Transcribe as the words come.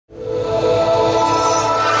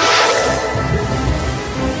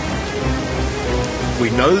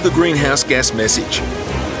know the greenhouse gas message.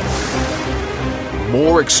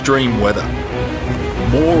 More extreme weather,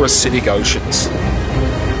 more acidic oceans,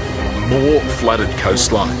 more flooded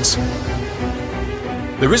coastlines.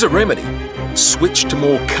 There is a remedy. Switch to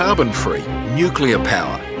more carbon-free nuclear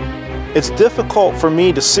power. It's difficult for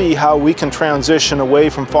me to see how we can transition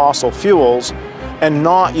away from fossil fuels and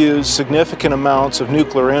not use significant amounts of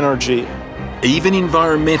nuclear energy. Even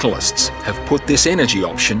environmentalists have put this energy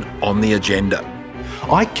option on the agenda.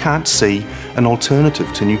 I can't see an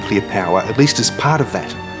alternative to nuclear power, at least as part of that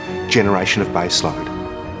generation of baseload.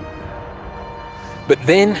 But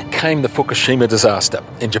then came the Fukushima disaster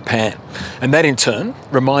in Japan, and that in turn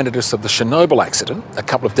reminded us of the Chernobyl accident a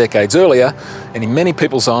couple of decades earlier, and in many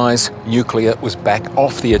people's eyes, nuclear was back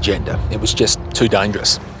off the agenda. It was just too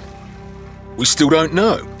dangerous. We still don't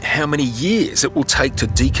know how many years it will take to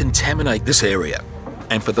decontaminate this area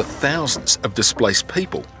and for the thousands of displaced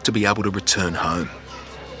people to be able to return home.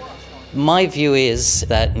 My view is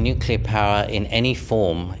that nuclear power in any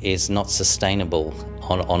form is not sustainable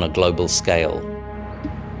on a global scale.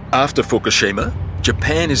 After Fukushima,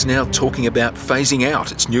 Japan is now talking about phasing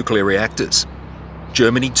out its nuclear reactors.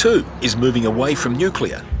 Germany too is moving away from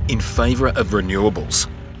nuclear in favour of renewables.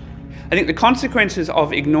 I think the consequences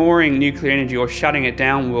of ignoring nuclear energy or shutting it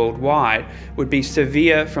down worldwide would be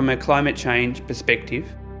severe from a climate change perspective.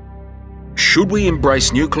 Should we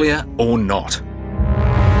embrace nuclear or not?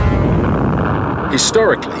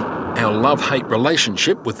 Historically, our love-hate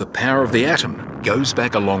relationship with the power of the atom goes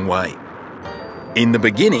back a long way. In the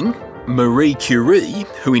beginning, Marie Curie,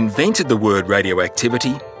 who invented the word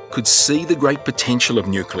radioactivity, could see the great potential of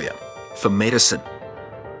nuclear for medicine.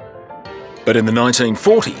 But in the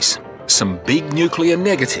 1940s, some big nuclear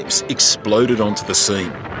negatives exploded onto the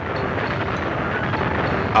scene.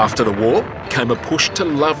 After the war came a push to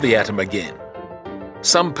love the atom again.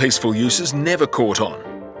 Some peaceful uses never caught on,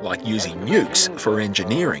 like using nukes for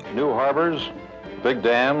engineering. New harbours, big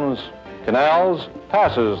dams, canals,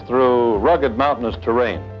 passes through rugged mountainous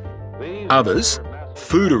terrain. Others,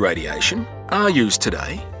 food irradiation, are used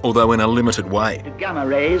today, although in a limited way. Gamma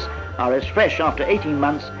rays are as fresh after 18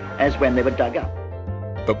 months as when they were dug up.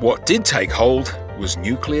 But what did take hold was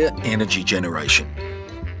nuclear energy generation.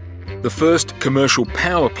 The first commercial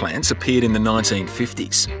power plants appeared in the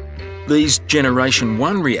 1950s. These Generation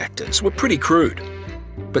 1 reactors were pretty crude,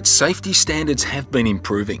 but safety standards have been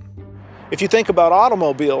improving. If you think about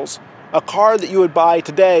automobiles, a car that you would buy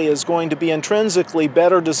today is going to be intrinsically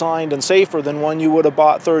better designed and safer than one you would have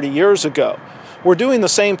bought 30 years ago. We're doing the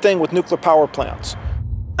same thing with nuclear power plants.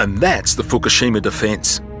 And that's the Fukushima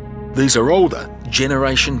defence. These are older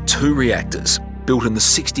Generation 2 reactors, built in the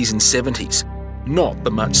 60s and 70s, not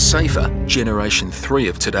the much safer Generation 3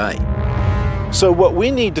 of today. So what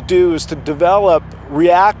we need to do is to develop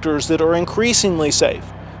reactors that are increasingly safe,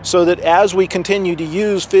 so that as we continue to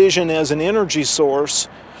use fission as an energy source,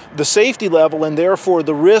 the safety level and therefore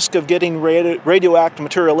the risk of getting radioactive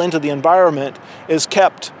material into the environment is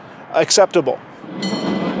kept acceptable.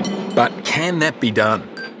 But can that be done?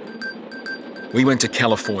 We went to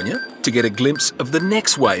California to get a glimpse of the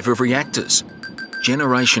next wave of reactors,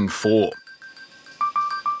 Generation 4.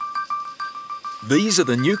 These are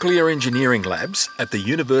the nuclear engineering labs at the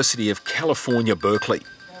University of California, Berkeley,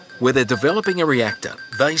 where they're developing a reactor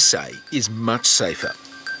they say is much safer.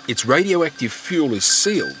 Its radioactive fuel is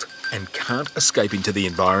sealed and can't escape into the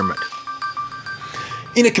environment.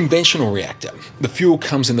 In a conventional reactor, the fuel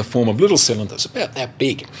comes in the form of little cylinders about that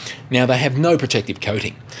big. Now, they have no protective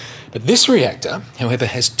coating. But this reactor, however,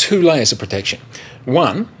 has two layers of protection.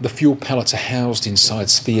 One, the fuel pellets are housed inside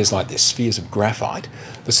spheres like this, spheres of graphite.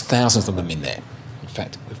 There's thousands of them in there. In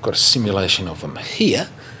fact, we've got a simulation of them here.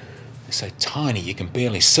 They're so tiny you can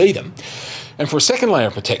barely see them. And for a second layer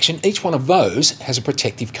of protection, each one of those has a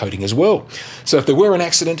protective coating as well. So if there were an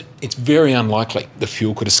accident, it's very unlikely the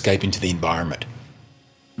fuel could escape into the environment.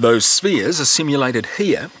 Those spheres are simulated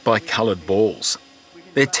here by coloured balls.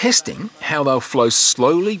 They're testing how they'll flow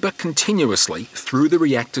slowly but continuously through the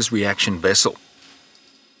reactor's reaction vessel.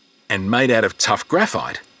 And made out of tough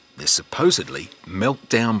graphite, they're supposedly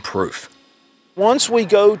meltdown proof. Once we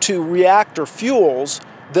go to reactor fuels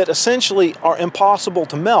that essentially are impossible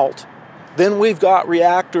to melt, then we've got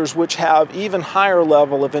reactors which have even higher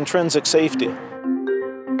level of intrinsic safety.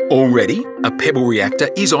 Already, a pebble reactor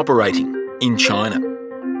is operating in China.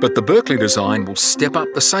 But the Berkeley design will step up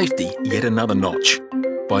the safety yet another notch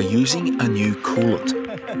by using a new coolant.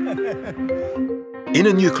 In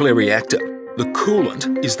a nuclear reactor, the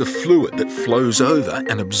coolant is the fluid that flows over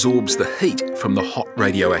and absorbs the heat from the hot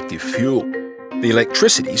radioactive fuel. The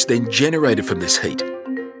electricity is then generated from this heat.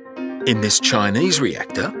 In this Chinese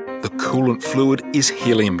reactor, the coolant fluid is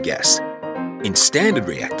helium gas. In standard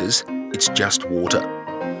reactors, it's just water.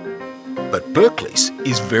 But Berkeley's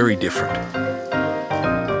is very different.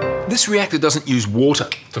 This reactor doesn't use water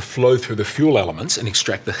to flow through the fuel elements and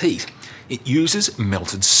extract the heat. It uses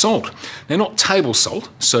melted salt. Now, not table salt,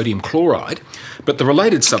 sodium chloride, but the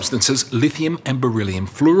related substances lithium and beryllium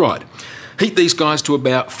fluoride. Heat these guys to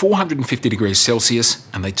about 450 degrees Celsius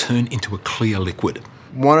and they turn into a clear liquid.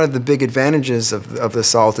 One of the big advantages of the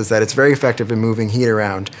salt is that it's very effective in moving heat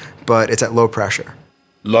around, but it's at low pressure.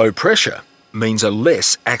 Low pressure means a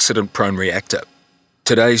less accident-prone reactor.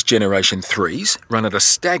 Today's Generation 3s run at a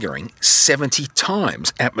staggering 70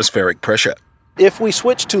 times atmospheric pressure. If we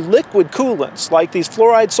switch to liquid coolants, like these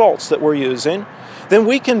fluoride salts that we're using, then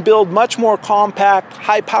we can build much more compact,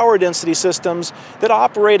 high power density systems that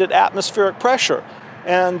operate at atmospheric pressure.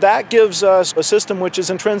 And that gives us a system which is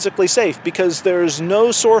intrinsically safe because there's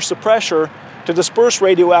no source of pressure to disperse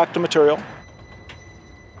radioactive material.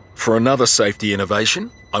 For another safety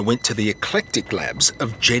innovation, I went to the eclectic labs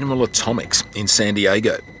of General Atomics in San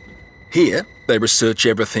Diego. Here, they research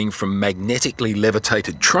everything from magnetically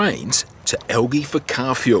levitated trains to algae for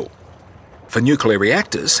car fuel. For nuclear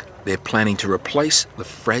reactors, they're planning to replace the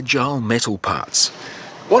fragile metal parts.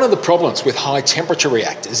 One of the problems with high temperature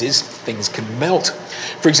reactors is things can melt.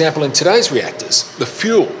 For example, in today's reactors, the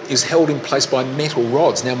fuel is held in place by metal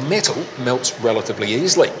rods. Now, metal melts relatively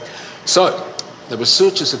easily. So, the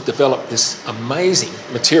researchers have developed this amazing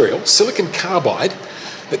material, silicon carbide,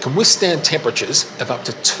 that can withstand temperatures of up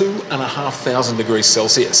to 2,500 degrees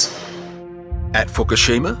Celsius. At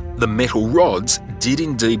Fukushima, the metal rods did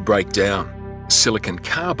indeed break down. Silicon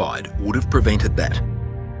carbide would have prevented that.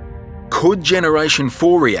 Could Generation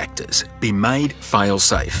 4 reactors be made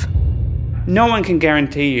fail-safe? No one can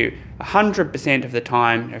guarantee you 100% of the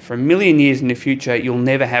time, for 1 million years in the future, you'll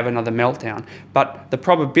never have another meltdown. But the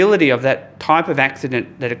probability of that type of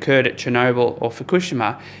accident that occurred at Chernobyl or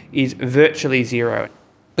Fukushima is virtually zero.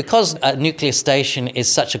 Because a nuclear station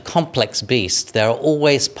is such a complex beast, there are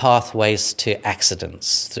always pathways to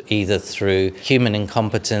accidents, either through human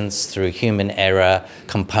incompetence, through human error,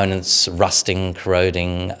 components rusting,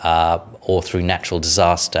 corroding, or through natural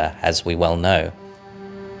disaster, as we well know.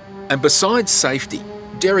 And besides safety,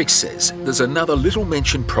 Derek says there's another little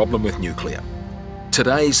mentioned problem with nuclear.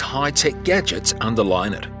 Today's high-tech gadgets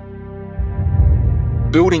underline it.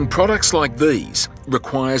 Building products like these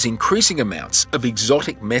requires increasing amounts of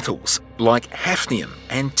exotic metals like hafnium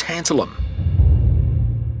and tantalum.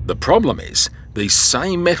 The problem is these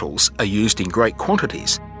same metals are used in great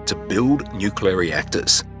quantities to build nuclear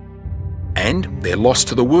reactors. And they're lost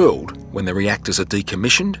to the world when the reactors are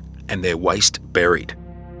decommissioned and their waste buried.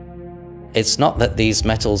 It's not that these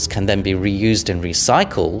metals can then be reused and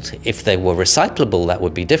recycled. If they were recyclable, that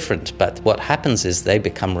would be different. But what happens is they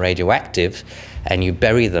become radioactive and you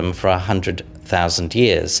bury them for 100,000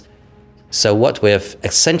 years. So what we're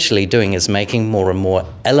essentially doing is making more and more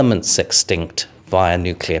elements extinct via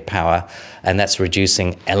nuclear power, and that's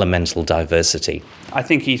reducing elemental diversity. I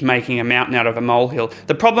think he's making a mountain out of a molehill.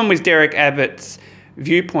 The problem with Derek Abbott's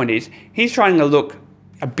viewpoint is he's trying to look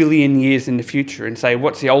 1 billion years in the future and say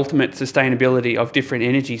what's the ultimate sustainability of different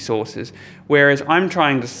energy sources, whereas I'm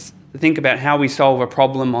trying to think about how we solve a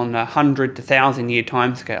problem on a 100 to 1,000 year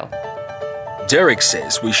timescale. Derek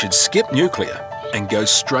says we should skip nuclear and go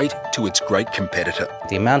straight to its great competitor.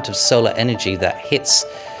 The amount of solar energy that hits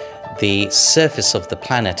the surface of the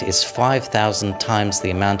planet is 5,000 times the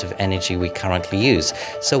amount of energy we currently use.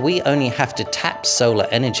 So we only have to tap solar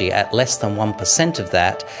energy at less than 1% of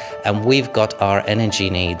that, and we've got our energy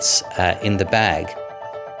needs in the bag.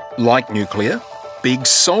 Like nuclear, big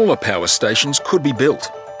solar power stations could be built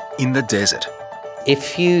in the desert.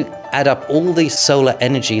 If you add up all the solar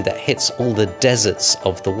energy that hits all the deserts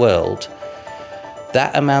of the world,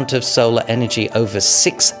 that amount of solar energy over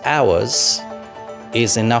 6 hours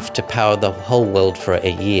is enough to power the whole world for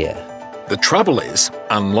a year. The trouble is,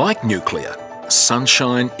 unlike nuclear,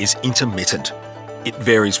 sunshine is intermittent. It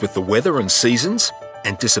varies with the weather and seasons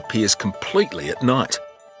and disappears completely at night.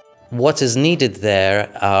 What is needed there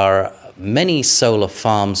are many solar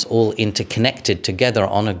farms all interconnected together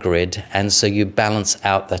on a grid, and so you balance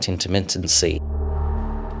out that intermittency.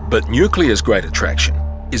 But nuclear's great attraction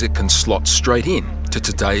is it can slot straight in to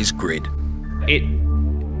today's grid. It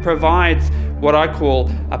provides what I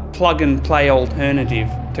call a plug-and-play alternative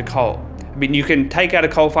to coal. I mean, you can take out a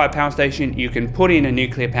coal-fired power station, you can put in a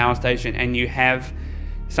nuclear power station, and you have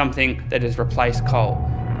something that has replaced coal.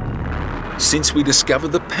 Since we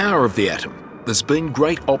discovered the power of the atom, there's been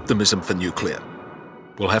great optimism for nuclear.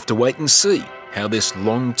 We'll have to wait and see how this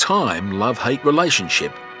long-time love-hate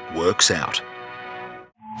relationship works out.